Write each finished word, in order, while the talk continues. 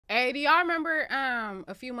Hey, do y'all remember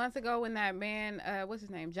a few months ago when that man, what's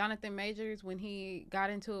his name, Jonathan Majors, when he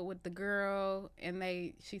got into it with the girl and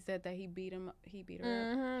she said that he beat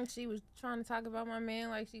her up. She was trying to talk about my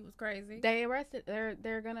man like she was crazy. They arrested.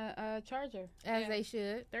 They're gonna charge her as they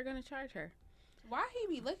should. They're gonna charge her. Why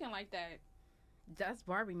he be looking like that? That's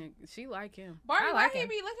Barbie, nigga. She like him. Barbie, why he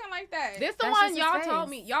be looking like that? This the one y'all told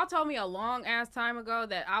me. Y'all told me a long ass time ago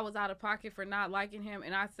that I was out of pocket for not liking him,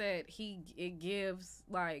 and I said it gives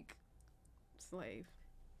like slave.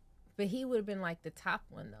 But he would have been like the top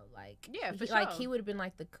one though. Like for sure. Like he would have been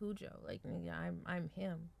like the Cujo. Like I'm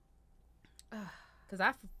him. Because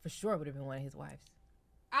I for sure would have been one of his wives.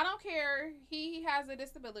 I don't care. He has a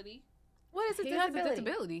disability. What is a disability? He has a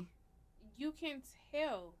disability. You can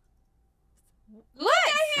tell. Look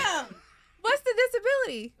at him. What's the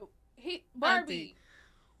disability? Barbie.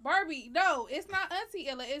 Barbie. No, it's not Auntie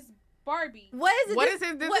Ella. It's Barbie. What is it? What is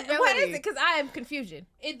his disability? What is it? Because I am confusion.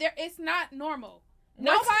 It's not normal.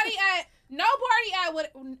 Nobody at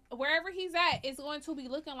wherever he's at is going to be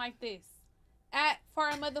looking like this for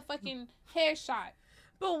a motherfucking headshot.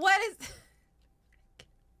 But what is?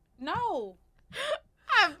 No.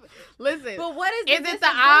 Listen. But what is? Is it the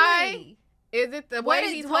eye? Is it the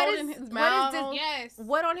way he's holding his mouth? Yes.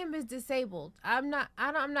 What on him is disabled? I'm not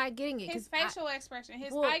getting it. His facial expression,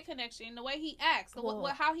 his eye connection, the way he acts,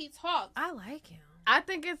 how he talks. I like him. I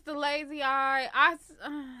think it's the lazy eye. I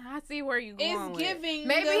see where you going. It's giving.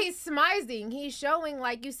 Maybe he's smizing. He's showing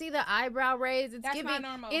like you see the eyebrow raise. It's that's giving. Not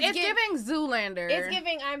normal. It's giving Zoolander. It's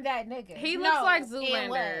giving I'm that nigga. He looks like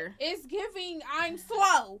Zoolander. It's giving I'm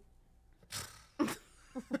slow.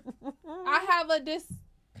 I have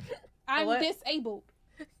I'm disabled.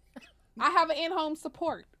 I have an in-home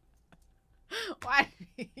support. Why?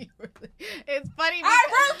 It's funny.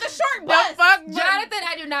 I rode the short bus. Jonathan,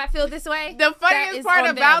 I do not feel this way. The funniest part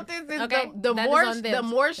about this is the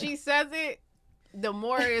more she says it, the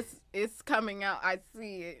more it's coming out. I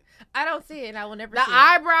see it. I don't see it. And I will never. The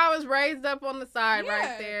eyebrow is raised up on the side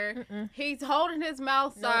right there. Mm-mm. He's holding his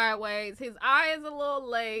mouth sideways. His eye is a little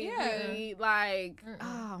lazy. Yeah. Like,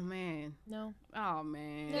 oh man. No. Oh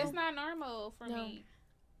man. It's not normal for me.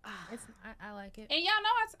 I like it. And y'all know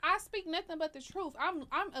I speak nothing but the truth. I'm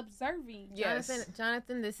observing. Yes.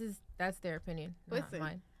 Jonathan, that's their opinion. Listen, not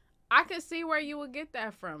mine. I can see where you would get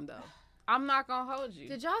that from though. I'm not gonna hold you.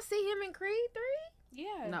 Did y'all see him in Creed 3?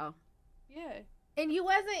 Yeah. No. Yeah. And you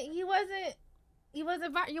wasn't rocking with it? You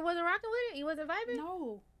wasn't vibing?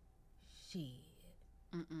 No. Shit.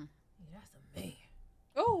 Yeah, that's a man.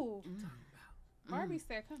 Oh. Barbie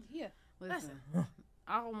said, come here. Listen,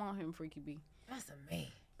 I don't want him freaky B. That's a man.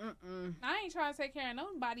 I ain't trying to take care of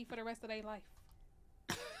nobody for the rest of their life.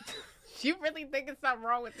 You really thinking something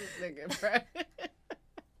wrong with this nigga, bro?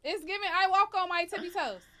 It's giving I walk on my tippy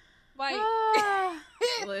toes. Like,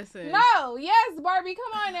 listen. No, yes, Barbie,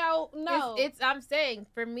 come on now. No. I'm saying,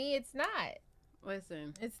 for me, it's not.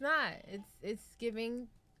 Listen. It's not. It's giving,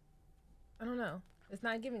 I don't know. It's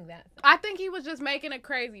not giving that. I think he was just making a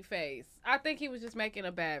crazy face. I think he was just making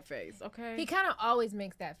a bad face, okay? He kind of always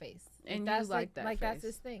makes that face. And that's you like that face. that's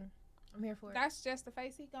his thing. I'm here for it. That's just the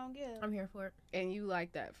face he gonna give. I'm here for it. And you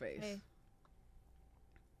like that face. Hey.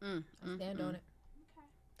 I stand on it. Okay.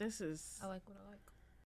 This is... I like what I like.